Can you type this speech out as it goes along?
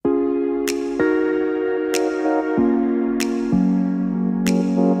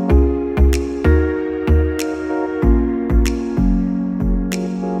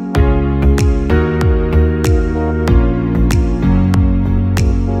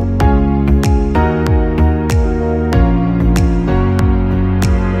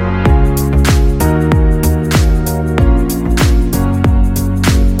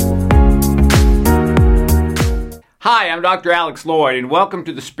I'm Dr. Alex Lloyd, and welcome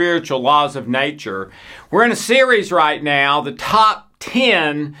to the Spiritual Laws of Nature. We're in a series right now, the top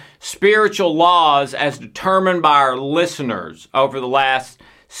 10 spiritual laws as determined by our listeners over the last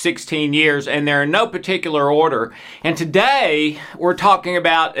 16 years, and they're in no particular order. And today, we're talking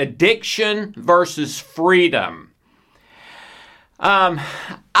about addiction versus freedom. I've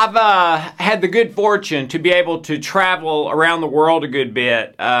had the good fortune to be able to travel around the world a good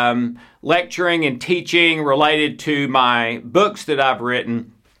bit, lecturing and teaching related to my books that I've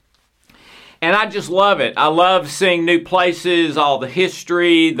written. And I just love it. I love seeing new places, all the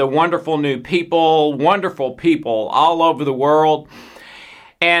history, the wonderful new people, wonderful people all over the world.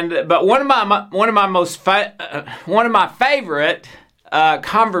 But one of my favorite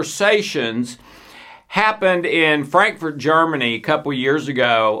conversations happened in Frankfurt, Germany a couple years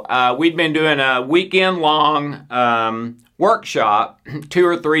ago. We'd been doing a weekend-long workshop, 2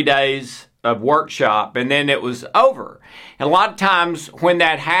 or 3 days of workshop, and then it was over. And a lot of times when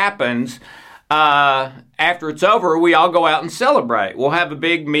that happens, after it's over, we all go out and celebrate. We'll have a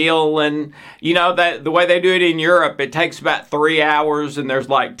big meal, and that the way they do it in Europe, it takes about 3 hours, and there's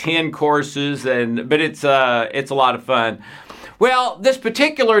like 10 courses, but it's a lot of fun. Well, this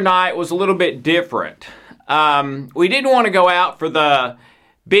particular night was a little bit different. We didn't want to go out for the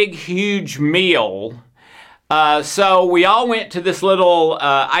big, huge meal, so we all went to this little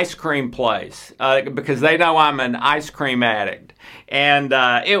ice cream place because they know I'm an ice cream addict. And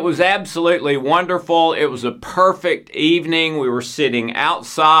it was absolutely wonderful. It was a perfect evening. We were sitting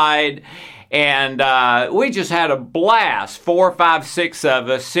outside, and we just had a blast. 4, 5, 6 of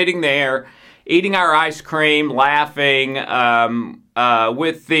us sitting there, eating our ice cream, laughing,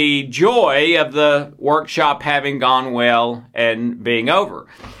 with the joy of the workshop having gone well and being over.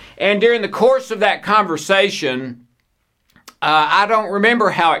 And during the course of that conversation, I don't remember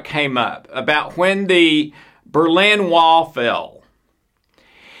how it came up, about when the Berlin Wall fell.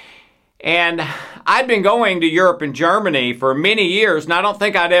 And I'd been going to Europe and Germany for many years, and I don't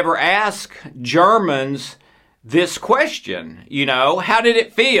think I'd ever ask Germans this question. How did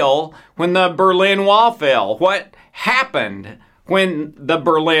it feel when the Berlin Wall fell? What happened when the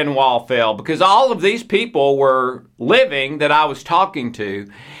Berlin Wall fell? Because all of these people were living that I was talking to.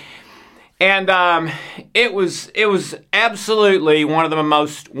 And it was absolutely one of the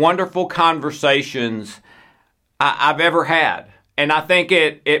most wonderful conversations I've ever had. And I think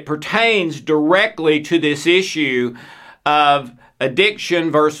it pertains directly to this issue of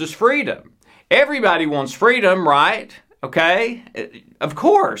addiction versus freedom. Everybody wants freedom, right? Okay? Of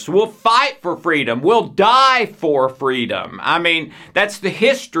course. We'll fight for freedom. We'll die for freedom. I mean, that's the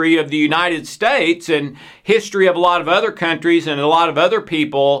history of the United States and history of a lot of other countries and a lot of other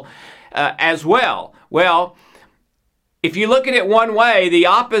people as well. Well, if you look at it one way, the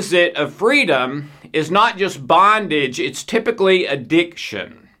opposite of freedom is not just bondage, it's typically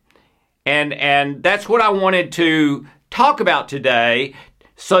addiction. And that's what I wanted to talk about today,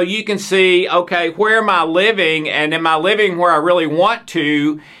 so you can see, okay, where am I living, and am I living where I really want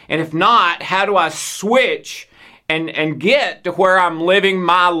to? And if not, how do I switch and get to where I'm living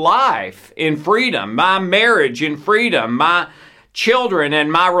my life in freedom, my marriage in freedom, my children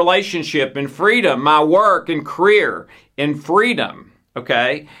and my relationship in freedom, my work and career in freedom,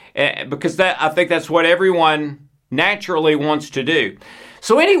 okay? Because I think that's what everyone naturally wants to do.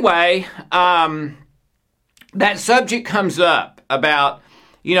 So anyway, that subject comes up about,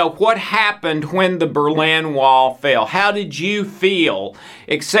 what happened when the Berlin Wall fell? How did you feel?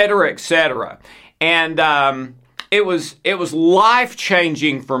 Et cetera, et cetera. And it was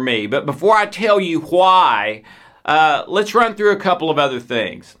life-changing for me. But before I tell you why, let's run through a couple of other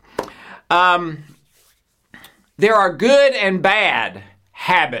things. There are good and bad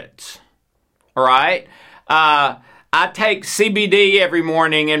habits, all right? I take CBD every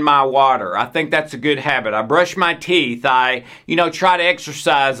morning in my water. I think that's a good habit. I brush my teeth. I, try to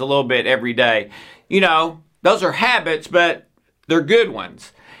exercise a little bit every day. Those are habits, but they're good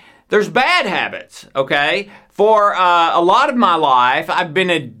ones. There's bad habits, okay? For a lot of my life, I've been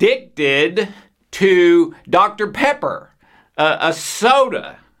addicted to Dr. Pepper, a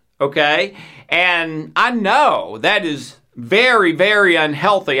soda, okay? And I know that is very, very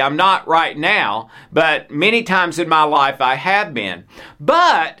unhealthy. I'm not right now, but many times in my life I have been.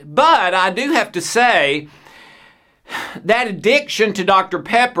 But I do have to say that addiction to Dr.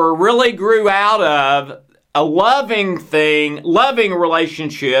 Pepper really grew out of a loving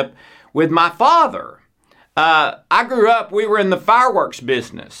relationship with my father. I grew up, we were in the fireworks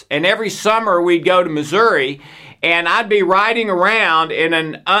business, and every summer we'd go to Missouri, and I'd be riding around in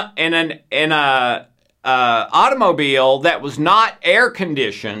an automobile that was not air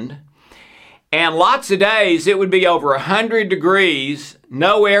conditioned, And lots of days it would be over 100 degrees,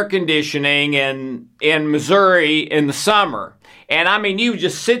 no air conditioning in Missouri in the summer. And I mean, you would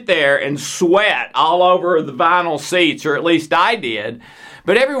just sit there and sweat all over the vinyl seats, or at least I did.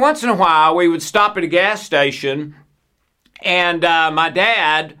 But every once in a while, we would stop at a gas station, and my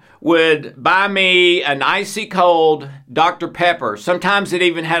dad would buy me an icy cold Dr. Pepper. Sometimes it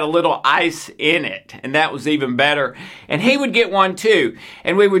even had a little ice in it, and that was even better. And he would get one too.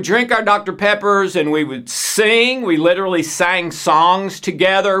 And we would drink our Dr. Peppers, and we would sing. We literally sang songs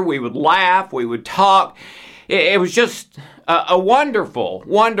together. We would laugh. We would talk. It was just a wonderful,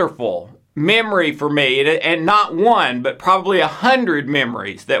 wonderful memory for me. And not one, but probably 100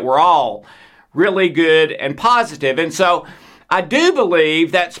 memories that were all really good and positive. And so I do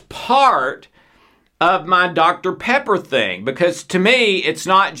believe that's part of my Dr. Pepper thing, because to me, it's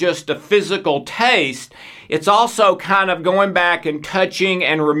not just a physical taste. It's also kind of going back and touching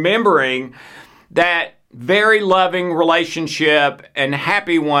and remembering that very loving relationship and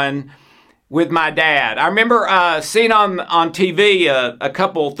happy one with my dad. I remember seeing on TV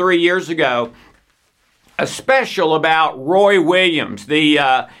a 3 years ago, a special about Roy Williams,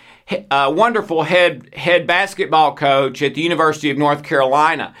 the wonderful head basketball coach at the University of North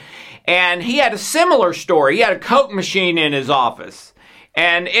Carolina. And he had a similar story. He had a Coke machine in his office.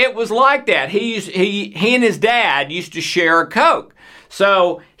 And it was like that. He and his dad used to share a Coke.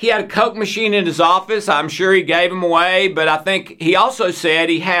 So he had a Coke machine in his office. I'm sure he gave them away, but I think he also said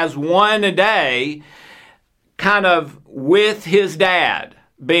he has one a day kind of with his dad,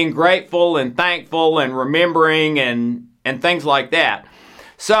 being grateful and thankful and remembering and things like that.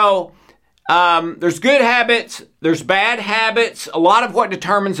 So there's good habits, there's bad habits. A lot of what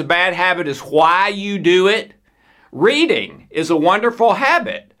determines a bad habit is why you do it. Reading is a wonderful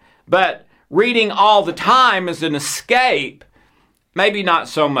habit, but reading all the time is an escape, maybe not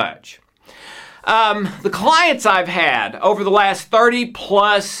so much. The clients I've had over the last 30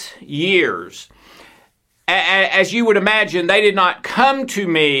 plus years, as you would imagine, they did not come to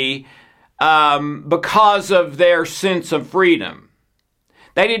me because of their sense of freedom.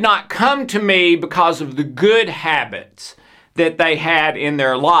 They did not come to me because of the good habits that they had in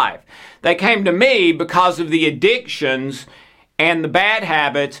their life. They came to me because of the addictions and the bad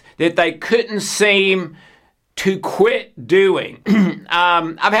habits that they couldn't seem to quit doing.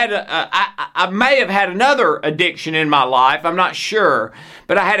 I may have had another addiction in my life. I'm not sure,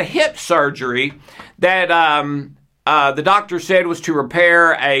 but I had a hip surgery that the doctor said was to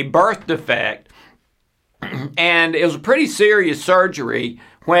repair a birth defect. And it was a pretty serious surgery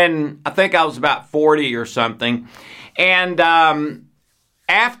when I think I was about 40 or something. And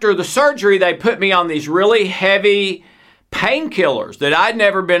after the surgery, they put me on these really heavy painkillers that I'd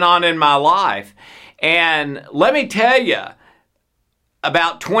never been on in my life. And let me tell you,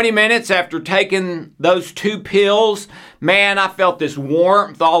 about 20 minutes after taking those 2 pills, man, I felt this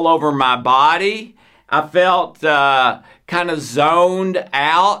warmth all over my body. I felt kind of zoned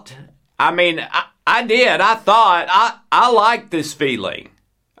out. I mean, I did. I thought, I like this feeling,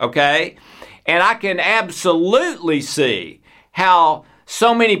 okay? And I can absolutely see how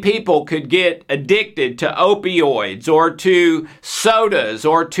so many people could get addicted to opioids or to sodas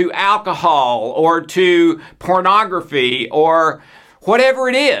or to alcohol or to pornography or whatever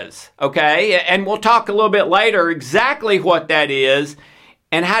it is, okay? And we'll talk a little bit later exactly what that is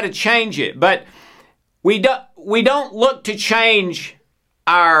and how to change it. But we don't look to change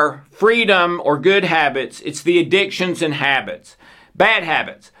our freedom or good habits. It's the addictions and habits, bad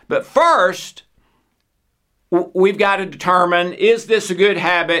habits. But first, we've got to determine, is this a good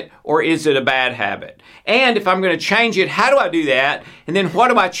habit or is it a bad habit? And if I'm going to change it, how do I do that? And then what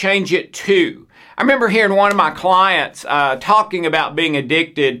do I change it to? I remember hearing one of my clients talking about being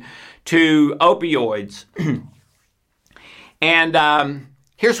addicted to opioids. And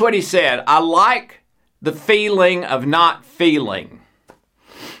here's what he said: I like the feeling of not feeling.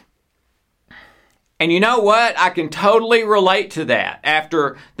 And you know what? I can totally relate to that.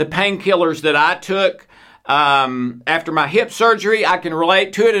 After the painkillers that I took, after my hip surgery, I can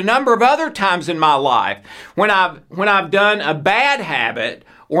relate to it a number of other times in my life when I've done a bad habit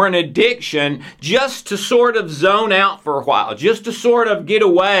or an addiction just to sort of zone out for a while, just to sort of get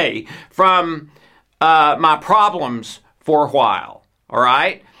away from my problems for a while. All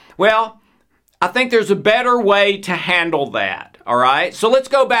right? Well, I think there's a better way to handle that. All right, so let's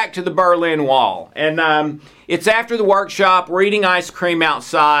go back to the Berlin Wall. And it's after the workshop, we're eating ice cream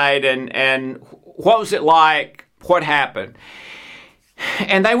outside, and what was it like? What happened?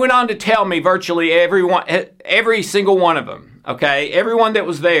 And they went on to tell me virtually every single one of them, okay? Everyone that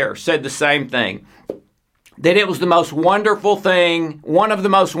was there said the same thing. that it was the most wonderful thing, one of the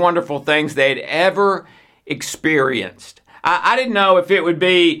most wonderful things they had ever experienced. I didn't know if it would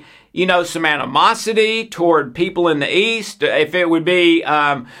be, some animosity toward people in the East, if it would be,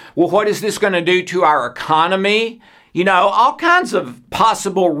 what is this going to do to our economy? All kinds of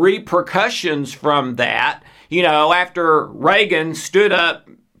possible repercussions from that. After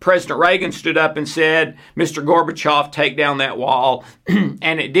President Reagan stood up and said, Mr. Gorbachev, take down that wall,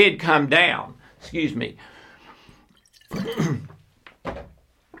 and it did come down. Excuse me.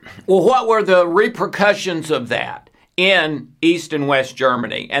 Well, what were the repercussions of that in East and West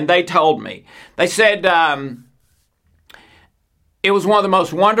Germany? And they told me. They said it was one of the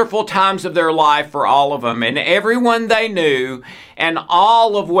most wonderful times of their life for all of them. And everyone they knew and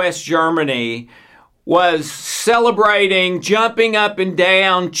all of West Germany was celebrating, jumping up and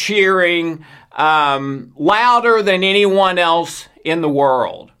down, cheering, louder than anyone else in the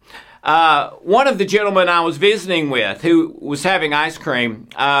world. One of the gentlemen I was visiting with who was having ice cream,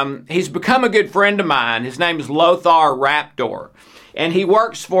 he's become a good friend of mine. His name is Lothar Raptor, and he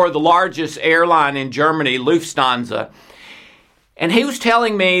works for the largest airline in Germany, Lufthansa. And he was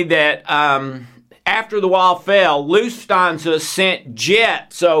telling me that after the wall fell, Lufthansa sent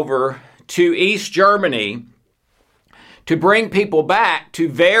jets over to East Germany to bring people back to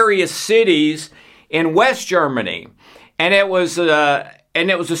various cities in West Germany. And it was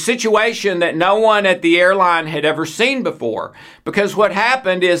a situation that no one at the airline had ever seen before. Because what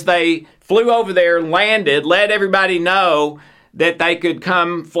happened is they flew over there and landed, let everybody know that they could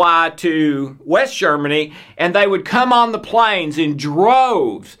come fly to West Germany, and they would come on the planes in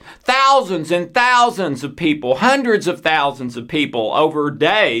droves, thousands and thousands of people, hundreds of thousands of people over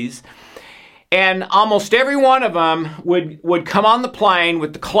days. And almost every one of them would come on the plane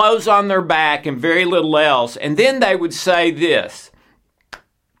with the clothes on their back and very little else. And then they would say this: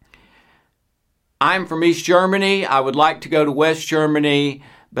 I'm from East Germany. I would like to go to West Germany,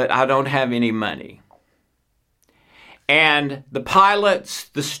 but I don't have any money. And the pilots,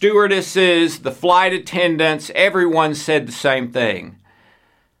 the stewardesses, the flight attendants, everyone said the same thing.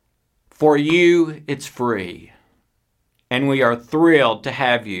 For you, it's free. And we are thrilled to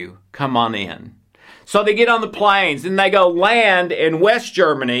have you. Come on in. So they get on the planes and they go land in West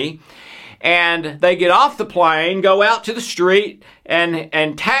Germany, and they get off the plane, go out to the street,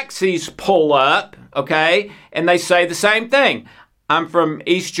 and taxis pull up, okay? And they say the same thing. I'm from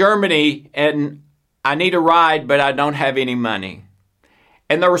East Germany and I need a ride, but I don't have any money.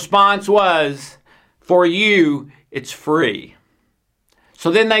 And the response was, for you, it's free. So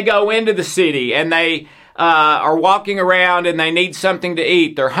then they go into the city and they are walking around and they need something to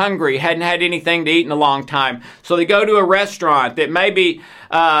eat. They're hungry, hadn't had anything to eat in a long time. So they go to a restaurant that maybe,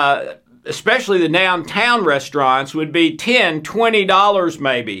 especially the downtown restaurants, would be $10, $20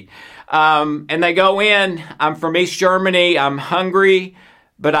 maybe. And they go in, I'm from East Germany, I'm hungry,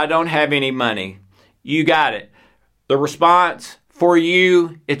 but I don't have any money. You got it. The response, for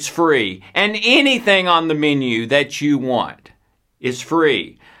you, it's free. And anything on the menu that you want is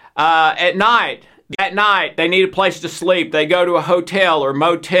free. At night, they need a place to sleep. They go to a hotel or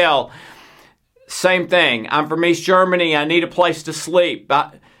motel. Same thing. I'm from East Germany. I need a place to sleep.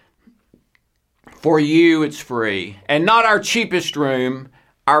 For you, it's free. And not our cheapest room,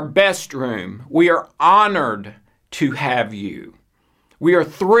 our best room. We are honored to have you. We are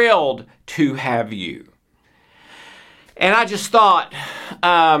thrilled to have you. And I just thought,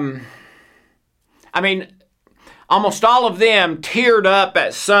 almost all of them teared up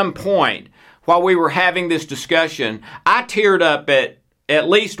at some point while we were having this discussion. I teared up at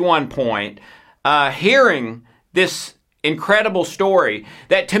least one point, hearing this incredible story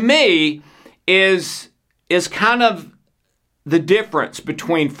that to me is kind of the difference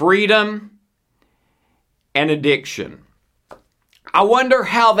between freedom and addiction. I wonder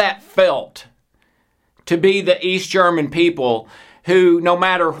how that felt to be the East German people who, no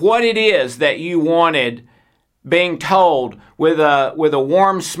matter what it is that you wanted, being told with a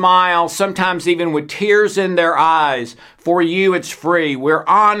warm smile, sometimes even with tears in their eyes, for you it's free. We're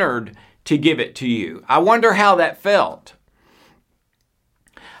honored to give it to you. I wonder how that felt.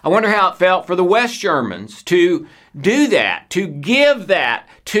 I wonder how it felt for the West Germans to do that, to give that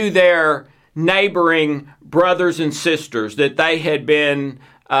to their neighboring brothers and sisters that they had been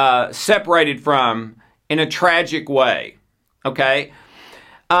separated from in a tragic way. Okay?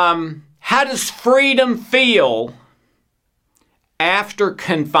 How does freedom feel after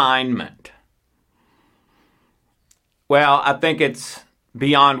confinement? Well, I think it's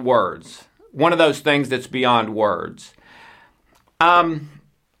beyond words. One of those things that's beyond words. I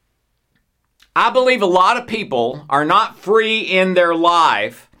believe a lot of people are not free in their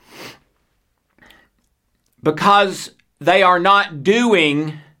life because they are not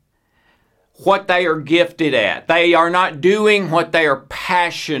doing what they are gifted at. They are not doing what they are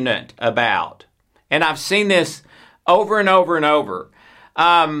passionate about. And I've seen this over and over and over.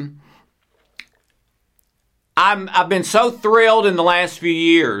 I've been so thrilled in the last few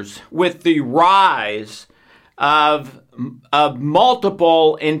years with the rise of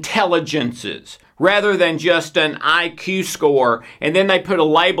multiple intelligences rather than just an IQ score, and then they put a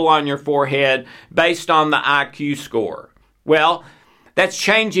label on your forehead based on the IQ score. Well, that's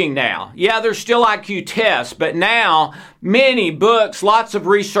changing now. Yeah, there's still IQ tests, but now many books, lots of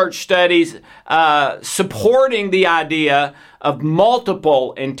research studies supporting the idea of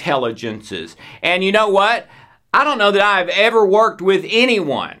multiple intelligences. And you know what? I don't know that I've ever worked with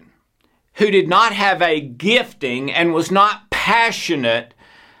anyone who did not have a gifting and was not passionate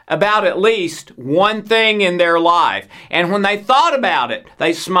about at least one thing in their life. And when they thought about it,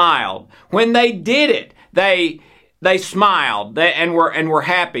 they smiled. When they did it, they smiled and were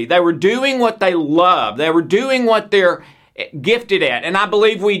happy. They were doing what they love. They were doing what they're gifted at. And I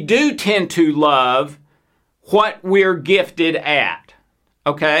believe we do tend to love what we're gifted at.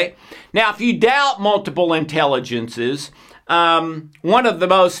 Okay? Now, if you doubt multiple intelligences, one of the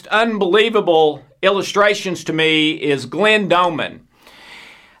most unbelievable illustrations to me is Glenn Doman.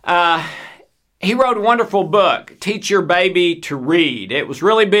 He wrote a wonderful book, Teach Your Baby to Read. It was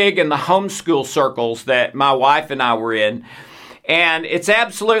really big in the homeschool circles that my wife and I were in. And it's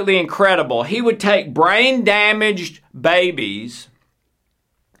absolutely incredible. He would take brain-damaged babies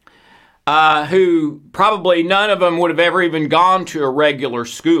who probably none of them would have ever even gone to a regular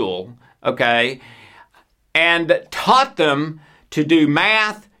school, okay, and taught them to do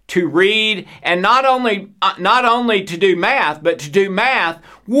math, to read, and not only to do math, but to do math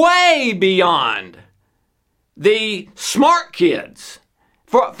way beyond the smart kids.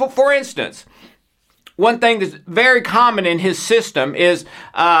 For instance, one thing that's very common in his system is,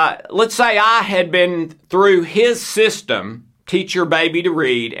 let's say I had been through his system, Teach Your Baby to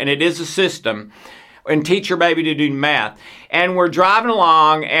Read, and it is a system, and Teach Your Baby to do math, and we're driving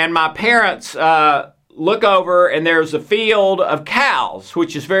along, and my parents look over, and there's a field of cows,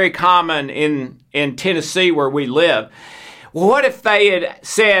 which is very common in Tennessee where we live. Well, what if they had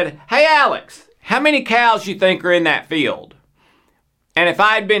said, "Hey, Alex, how many cows you think are in that field?" And if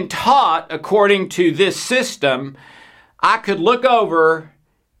I had been taught according to this system, I could look over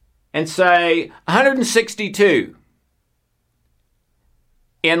and say 162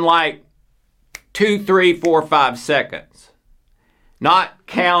 in like 2, 3, 4, 5 seconds. Not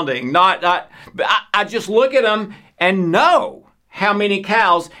counting, but I just look at them and know how many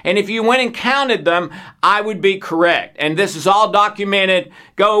cows. And if you went and counted them, I would be correct. And this is all documented.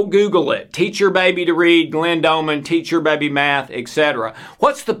 Go Google it. Teach Your Baby to Read, Glenn Doman, Teach Your Baby Math, etc.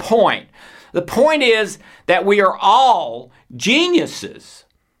 What's the point? The point is that we are all geniuses.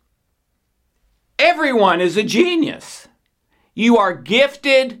 Everyone is a genius. You are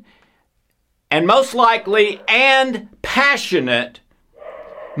gifted and most likely and passionate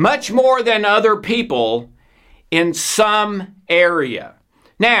much more than other people in some area.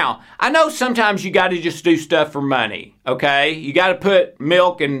 Now, I know sometimes you got to just do stuff for money, okay? You got to put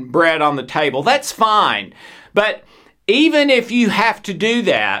milk and bread on the table. That's fine. But even if you have to do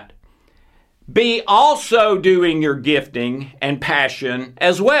that, be also doing your gifting and passion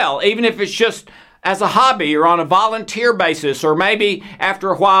as well, even if it's just as a hobby or on a volunteer basis, or maybe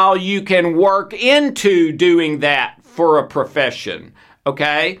after a while you can work into doing that for a profession.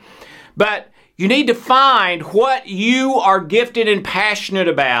 Okay? But you need to find what you are gifted and passionate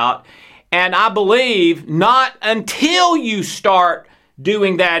about, and I believe not until you start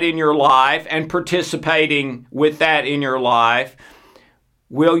doing that in your life and participating with that in your life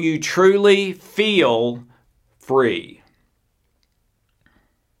will you truly feel free.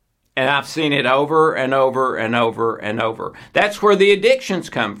 And I've seen it over and over and over and over. That's where the addictions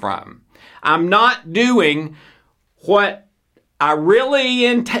come from. I'm not doing what I really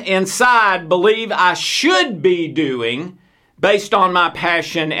inside believe I should be doing based on my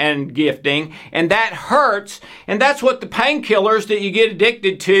passion and gifting, and that hurts, and that's what the painkillers that you get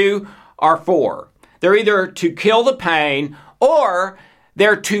addicted to are for. They're either to kill the pain or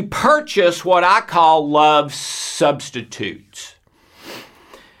they're to purchase what I call love substitutes.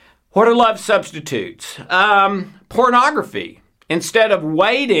 What are love substitutes? Pornography. Instead of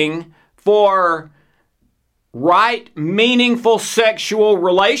waiting for right, meaningful sexual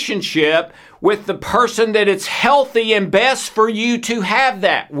relationship with the person that it's healthy and best for you to have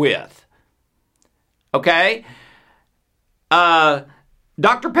that with. Okay?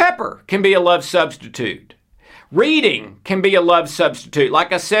 Dr. Pepper can be a love substitute. Reading can be a love substitute.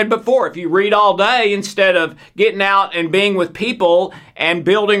 Like I said before, if you read all day instead of getting out and being with people and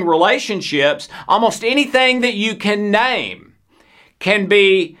building relationships, almost anything that you can name can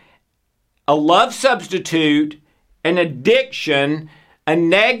be a love substitute, an addiction, a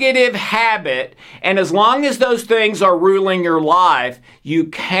negative habit, and as long as those things are ruling your life, you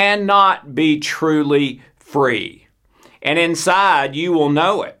cannot be truly free. And inside, you will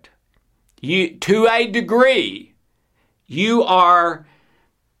know it. To a degree, you are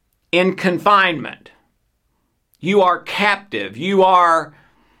in confinement. You are captive. You are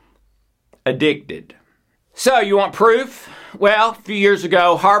addicted. So, you want proof? Well, a few years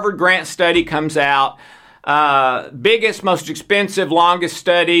ago, Harvard grant study comes out. Biggest, most expensive, longest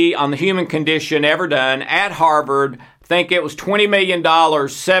study on the human condition ever done at Harvard. I think it was $20 million,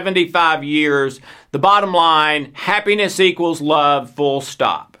 75 years. The bottom line, happiness equals love, full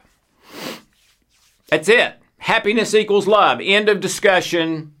stop. That's it. Happiness equals love. End of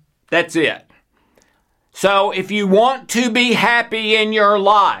discussion. That's it. So if you want to be happy in your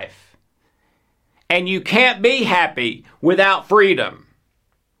life, and you can't be happy without freedom,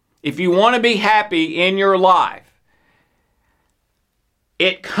 if you want to be happy in your life,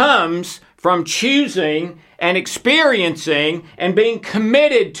 it comes from choosing and experiencing and being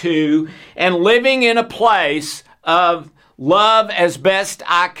committed to and living in a place of love as best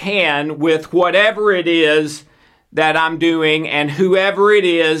I can with whatever it is that I'm doing and whoever it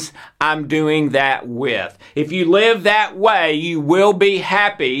is I'm doing that with. If you live that way, you will be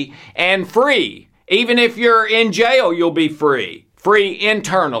happy and free. Even if you're in jail, you'll be free. Free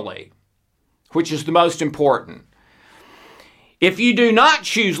internally, which is the most important. If you do not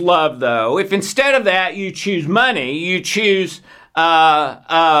choose love, though, if instead of that you choose money, you choose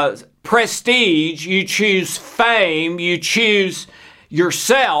prestige, you choose fame, you choose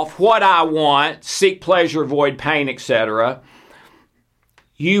yourself, what I want, seek pleasure, avoid pain, etc.,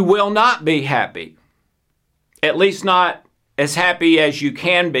 you will not be happy. At least not as happy as you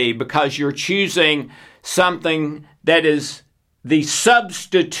can be, because you're choosing something that is the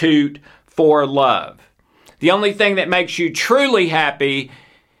substitute for love. The only thing that makes you truly happy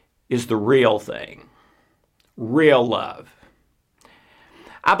is the real thing. Real love.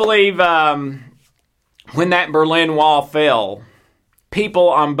 I believe when that Berlin Wall fell, people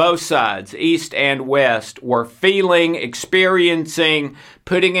on both sides, East and West, were feeling, experiencing,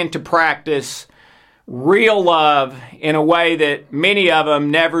 putting into practice real love in a way that many of them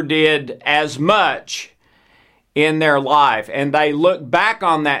never did as much in their life. And they look back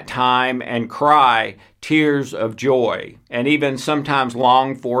on that time and cry tears of joy, and even sometimes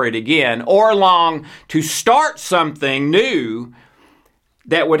long for it again, or long to start something new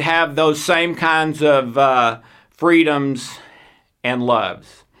that would have those same kinds of freedoms and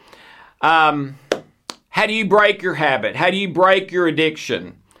loves. How do you break your habit? How do you break your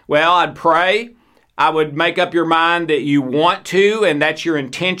addiction? Well, I'd pray. I would make up your mind that you want to, and that's your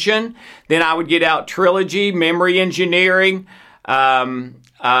intention. Then I would get out Trilogy, memory engineering, turn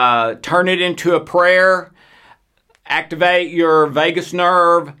it into a prayer, activate your vagus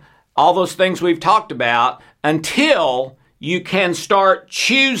nerve, all those things we've talked about, until you can start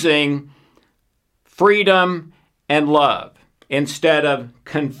choosing freedom and love instead of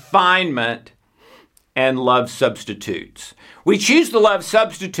confinement and love substitutes. We choose the love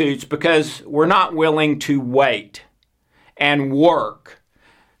substitutes because we're not willing to wait and work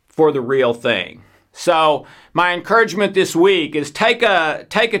for the real thing. So my encouragement this week is take a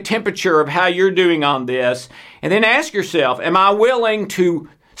temperature of how you're doing on this, and then ask yourself, am I willing to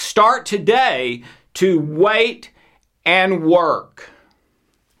start today to wait and work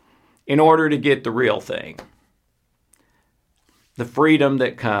in order to get the real thing? The freedom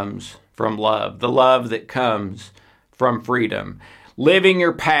that comes from love, the love that comes from freedom. Living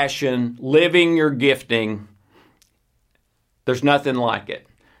your passion, living your gifting, there's nothing like it.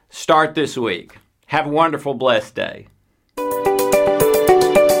 Start this week. Have a wonderful, blessed day.